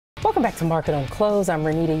Welcome back to Market on Close. I'm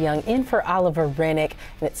Renita Young in for Oliver Rennick,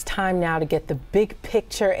 and it's time now to get the big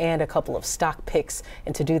picture and a couple of stock picks.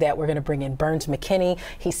 And to do that, we're going to bring in Burns McKinney.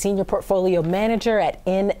 He's Senior Portfolio Manager at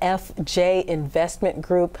NFJ Investment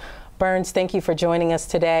Group. Burns, thank you for joining us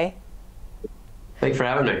today. Thanks for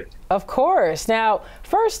having me. Of course. Now,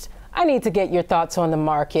 first, I need to get your thoughts on the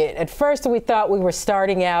market. At first, we thought we were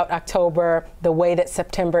starting out October the way that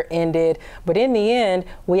September ended, but in the end,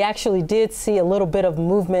 we actually did see a little bit of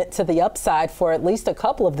movement to the upside for at least a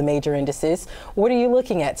couple of the major indices. What are you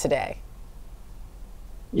looking at today?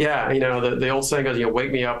 Yeah, the old saying goes,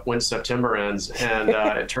 wake me up when September ends, and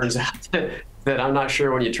it turns out that I'm not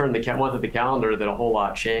sure when you turn the month of the calendar that a whole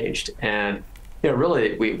lot changed. And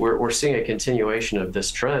really, we're seeing a continuation of this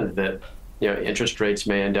trend that interest rates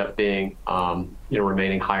may end up being,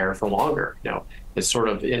 remaining higher for longer. It's sort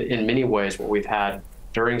of in many ways what we've had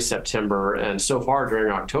during September and so far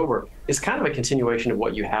during October is kind of a continuation of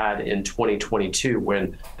what you had in 2022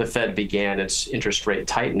 when the Fed began its interest rate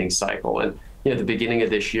tightening cycle. And at the beginning of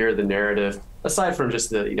this year, the narrative, aside from just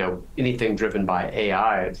the anything driven by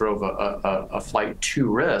AI, it drove a flight to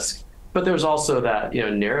risk. But there's also that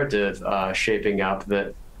narrative shaping up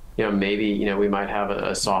that maybe we might have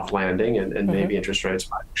a soft landing and maybe interest rates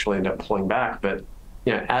might actually end up pulling back. But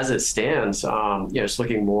as it stands, it's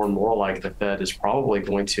looking more and more like the Fed is probably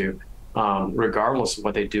going to, regardless of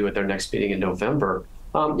what they do at their next meeting in November,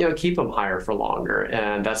 keep them higher for longer.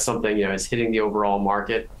 And that's something it's hitting the overall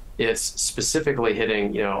market. It's specifically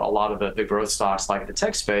hitting a lot of the growth stocks like the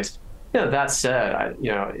tech space. That said,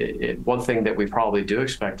 one thing that we probably do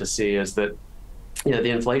expect to see is that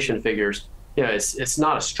the inflation figures. It's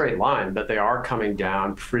not a straight line, but they are coming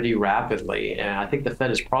down pretty rapidly. And I think the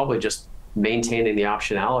Fed is probably just maintaining the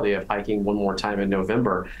optionality of hiking one more time in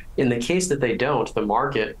November. In the case that they don't, the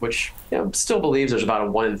market, which still believes there's about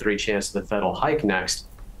a 1 in 3 chance the Fed will hike next,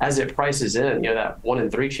 as it prices in, that 1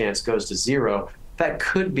 in 3 chance goes to zero. That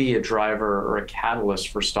could be a driver or a catalyst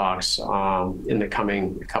for stocks in the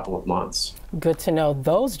coming couple of months. Good to know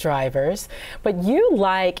those drivers. But you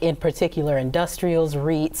like, in particular, industrials,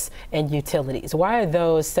 REITs, and utilities. Why are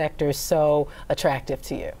those sectors so attractive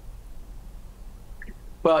to you?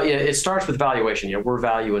 Well, it starts with valuation. We're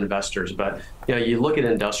value investors, but you look at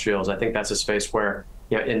industrials. I think that's a space where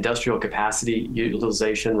industrial capacity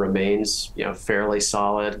utilization remains fairly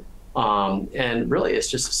solid. And really, it's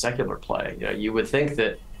just a secular play. You would think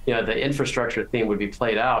that the infrastructure theme would be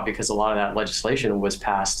played out because a lot of that legislation was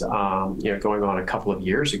passed, going on a couple of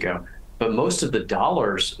years ago. But most of the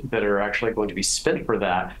dollars that are actually going to be spent for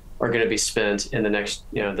that are going to be spent in the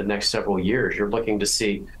next several years. You're looking to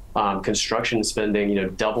see construction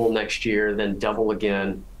spending, double next year, then double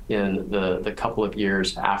again in the couple of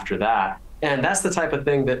years after that. And that's the type of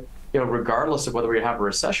thing that regardless of whether we have a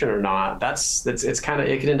recession or not,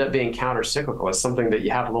 it could end up being counter-cyclical. It's something that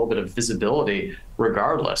you have a little bit of visibility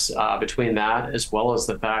regardless between that, as well as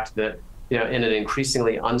the fact that, in an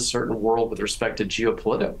increasingly uncertain world with respect to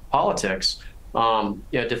geopolitics,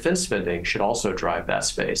 defense spending should also drive that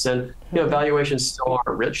space. And, valuations still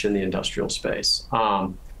aren't rich in the industrial space.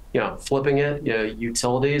 Flipping it,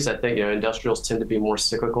 utilities, I think, industrials tend to be more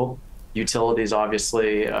cyclical. Utilities,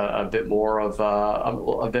 obviously, a bit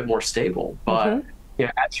more stable. But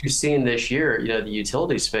as you've seen this year, the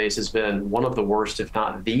utility space has been one of the worst, if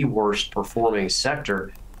not the worst, performing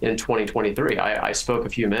sector in 2023. I spoke a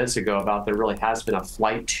few minutes ago about there really has been a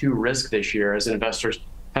flight to risk this year as investors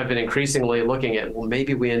have been increasingly looking at, well,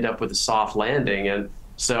 maybe we end up with a soft landing. And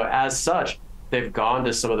so as such, they've gone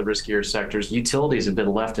to some of the riskier sectors. Utilities have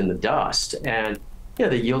been left in the dust. And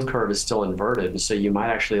the yield curve is still inverted, and so you might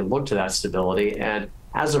actually look to that stability. And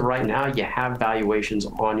as of right now, you have valuations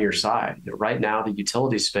on your side. Right now, the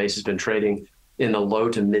utility space has been trading in the low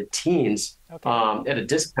to mid-teens at a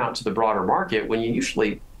discount to the broader market when you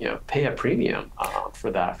usually pay a premium for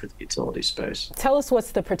the utility space. Tell us what's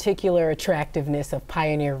the particular attractiveness of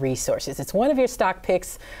Pioneer Resources. It's one of your stock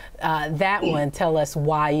picks. That one, tell us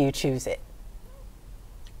why you choose it.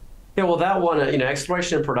 Yeah, well, that one,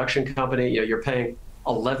 exploration and production company, you're paying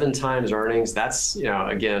 11 times earnings. That's,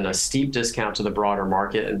 again, a steep discount to the broader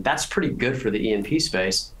market, and that's pretty good for the E&P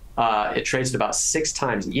space. It trades at about 6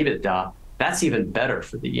 times EBITDA. That's even better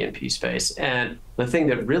for the E&P space. And the thing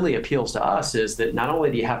that really appeals to us is that not only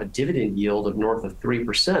do you have a dividend yield of north of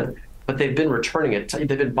 3%, but they've been returning it. They've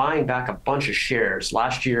been buying back a bunch of shares.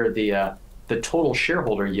 Last year, the total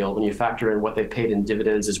shareholder yield, when you factor in what they've paid in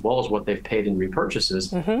dividends as well as what they've paid in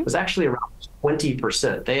repurchases, was actually around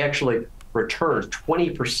 20%. They actually returned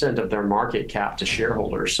 20% of their market cap to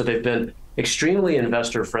shareholders. So they've been extremely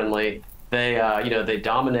investor friendly. They, they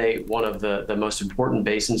dominate one of the most important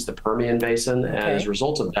basins, the Permian Basin, and as a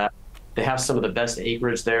result of that, they have some of the best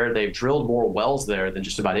acreage there. They've drilled more wells there than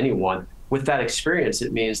just about anyone. With that experience,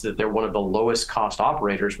 it means that they're one of the lowest cost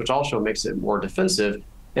operators, which also makes it more defensive.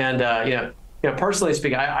 And personally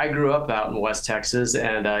speaking, I grew up out in West Texas,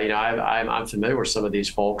 and I'm familiar with some of these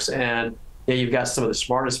folks. And you've got some of the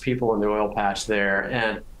smartest people in the oil patch there,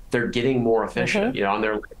 and they're getting more efficient. On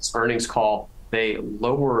their latest earnings call, they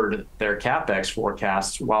lowered their CapEx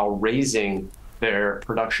forecasts while raising their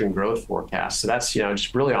production growth forecast. So that's,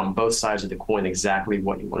 just really on both sides of the coin, exactly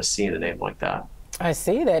what you want to see in a name like that. I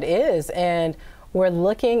see that is. And we're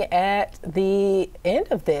looking at the end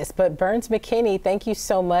of this. But Burns McKinney, thank you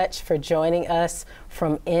so much for joining us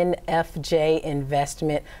from NFJ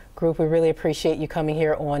Investment Group. We really appreciate you coming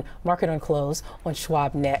here on Market on Close on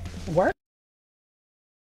Schwab Network.